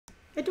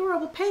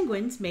adorable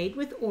penguins made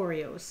with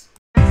Oreos.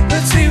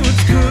 Let's see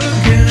what's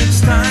cooking.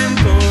 It's time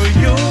for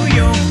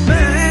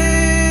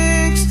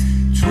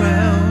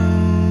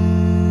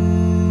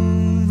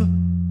yoyomax12.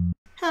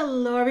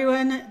 Hello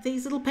everyone,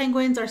 these little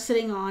penguins are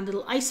sitting on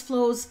little ice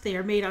floes. They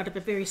are made out of a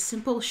very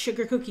simple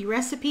sugar cookie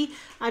recipe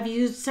I've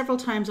used several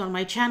times on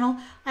my channel.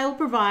 I will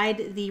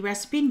provide the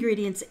recipe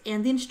ingredients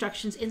and the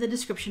instructions in the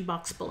description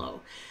box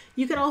below.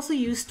 You could also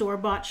use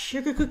store-bought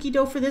sugar cookie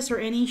dough for this or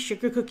any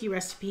sugar cookie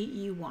recipe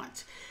you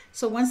want.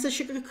 So once the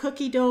sugar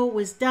cookie dough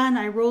was done,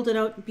 I rolled it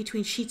out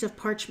between sheets of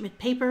parchment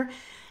paper,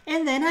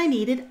 and then I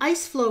needed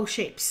ice floe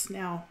shapes.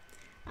 Now,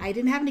 I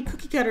didn't have any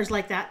cookie cutters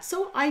like that,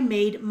 so I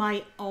made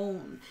my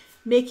own.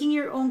 Making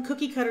your own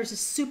cookie cutters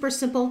is super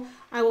simple.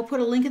 I will put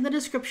a link in the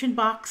description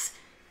box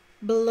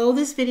below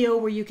this video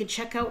where you can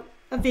check out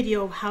a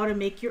video of how to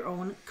make your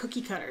own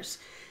cookie cutters.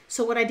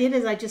 So what I did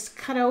is I just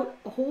cut out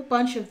a whole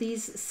bunch of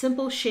these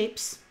simple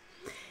shapes,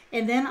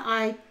 and then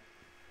I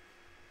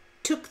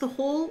took the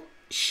whole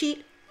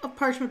sheet of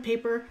parchment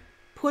paper,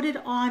 put it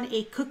on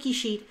a cookie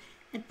sheet,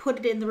 and put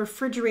it in the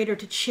refrigerator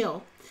to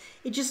chill.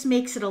 It just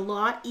makes it a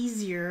lot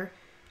easier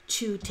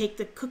to take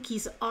the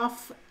cookies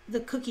off the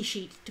cookie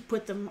sheet to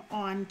put them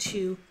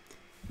onto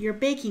your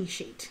baking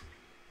sheet.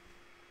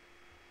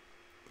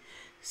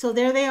 So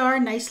there they are,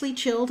 nicely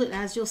chilled, and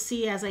as you'll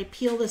see as I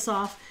peel this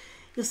off,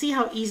 you'll see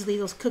how easily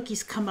those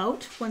cookies come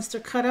out once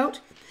they're cut out.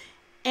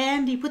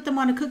 And you put them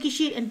on a cookie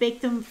sheet and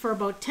bake them for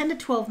about 10 to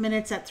 12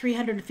 minutes at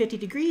 350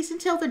 degrees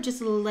until they're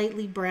just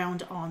lightly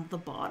browned on the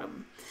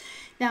bottom.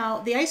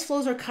 Now, the ice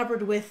floes are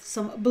covered with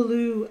some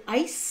blue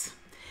ice.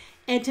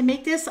 And to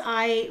make this,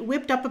 I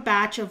whipped up a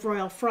batch of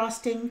royal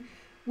frosting,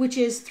 which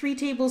is 3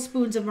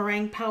 tablespoons of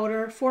meringue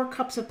powder, 4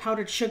 cups of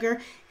powdered sugar,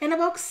 and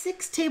about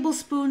 6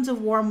 tablespoons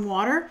of warm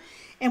water.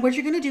 And what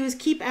you're going to do is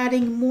keep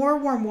adding more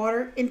warm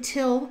water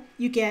until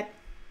you get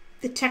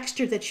the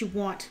texture that you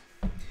want.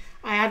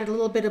 I added a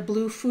little bit of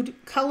blue food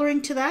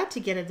coloring to that to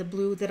get it the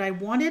blue that I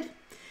wanted.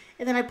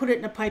 And then I put it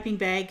in a piping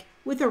bag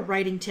with a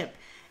writing tip.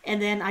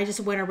 And then I just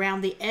went around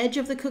the edge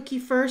of the cookie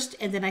first,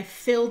 and then I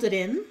filled it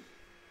in.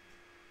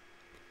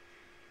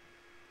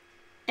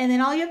 And then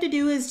all you have to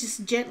do is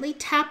just gently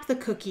tap the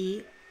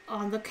cookie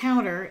on the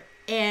counter,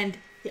 and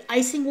the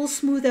icing will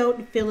smooth out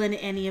and fill in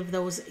any of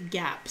those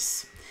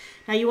gaps.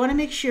 Now you want to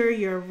make sure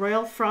your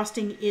royal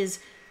frosting is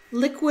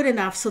liquid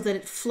enough so that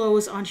it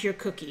flows onto your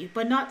cookie,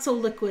 but not so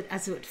liquid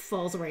as it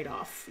falls right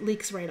off,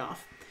 leaks right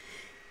off.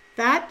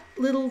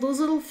 Those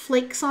little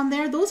flakes on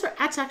there,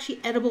 that's actually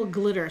edible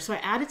glitter. So I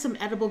added some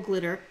edible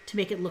glitter to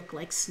make it look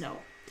like snow.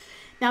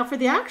 Now for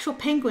the actual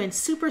penguin,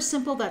 super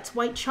simple. That's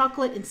white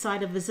chocolate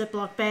inside of a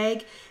Ziploc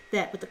bag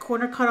with the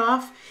corner cut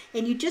off,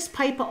 and you just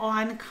pipe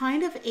on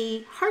kind of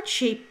a heart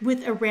shape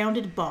with a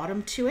rounded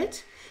bottom to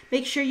it.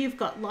 Make sure you've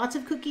got lots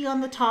of cookie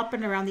on the top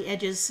and around the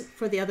edges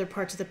for the other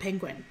parts of the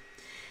penguin.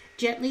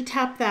 Gently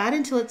tap that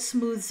until it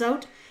smooths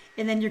out,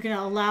 and then you're going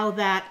to allow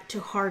that to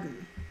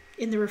harden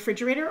in the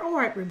refrigerator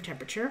or at room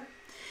temperature.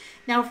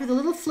 Now for the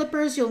little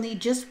flippers, you'll need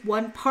just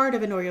one part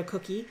of an Oreo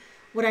cookie.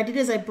 What I did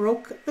is I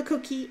broke the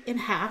cookie in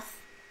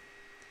half,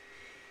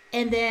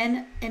 and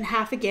then in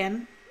half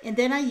again, and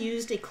then I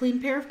used a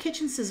clean pair of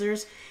kitchen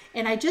scissors,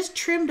 and I just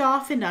trimmed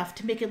off enough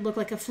to make it look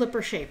like a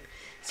flipper shape.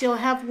 So you'll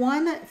have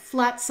one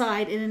flat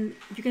side, and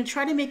you're going to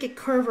try to make it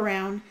curve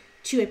around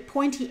to a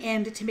pointy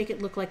end to make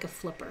it look like a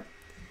flipper,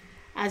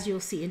 as you'll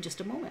see in just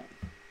a moment.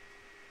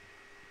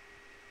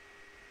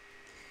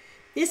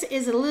 This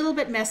is a little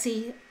bit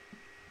messy,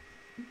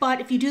 but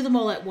if you do them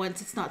all at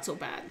once, it's not so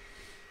bad.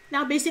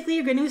 Now basically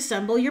you're going to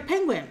assemble your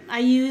penguin. I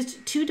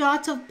used 2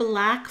 dots of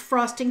black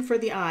frosting for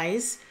the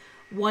eyes,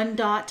 1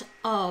 dot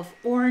of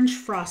orange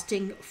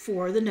frosting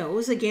for the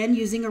nose, again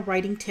using a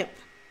writing tip.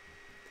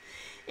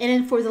 And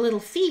then for the little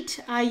feet,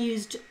 I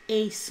used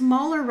a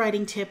smaller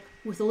writing tip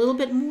with a little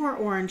bit more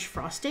orange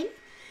frosting.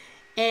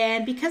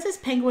 And because this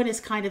penguin is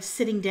kind of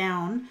sitting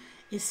down,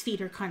 his feet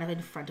are kind of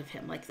in front of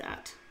him like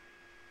that.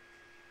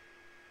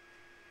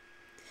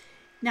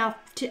 Now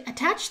to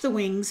attach the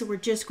wings, we're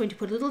just going to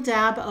put a little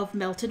dab of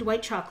melted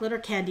white chocolate or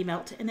candy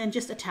melt, and then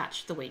just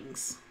attach the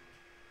wings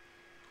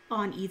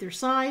on either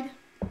side.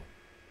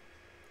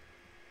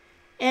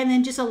 And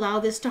then just allow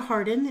this to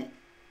harden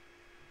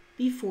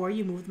before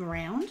you move them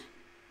around.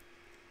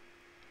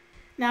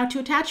 Now to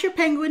attach your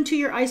penguin to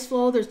your ice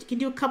floe, you can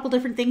do a couple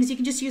different things. You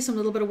can just use some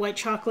little bit of white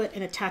chocolate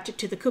and attach it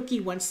to the cookie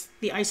once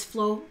the ice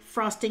floe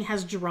frosting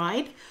has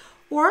dried.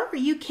 Or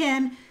you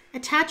can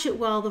attach it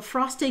while the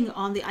frosting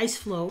on the ice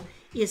floe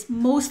is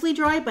mostly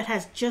dry but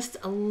has just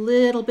a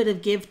little bit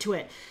of give to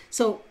it.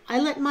 So I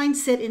let mine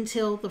sit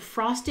until the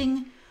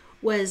frosting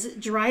was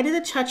dry to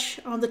the touch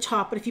on the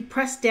top, but if you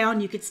press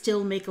down, you could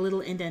still make a little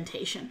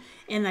indentation.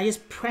 And I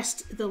just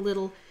pressed the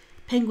little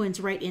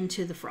penguins right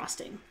into the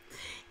frosting.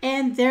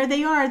 And there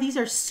they are. These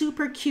are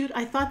super cute.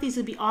 I thought these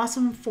would be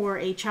awesome for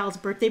a child's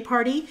birthday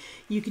party.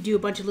 You could do a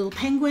bunch of little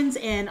penguins,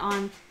 and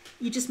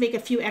you just make a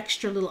few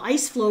extra little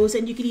ice floes,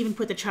 and you could even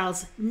put the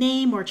child's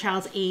name or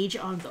child's age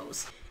on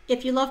those.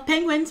 If you love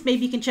penguins,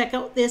 maybe you can check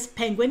out this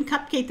penguin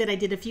cupcake that I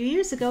did a few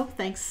years ago.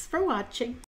 Thanks for watching.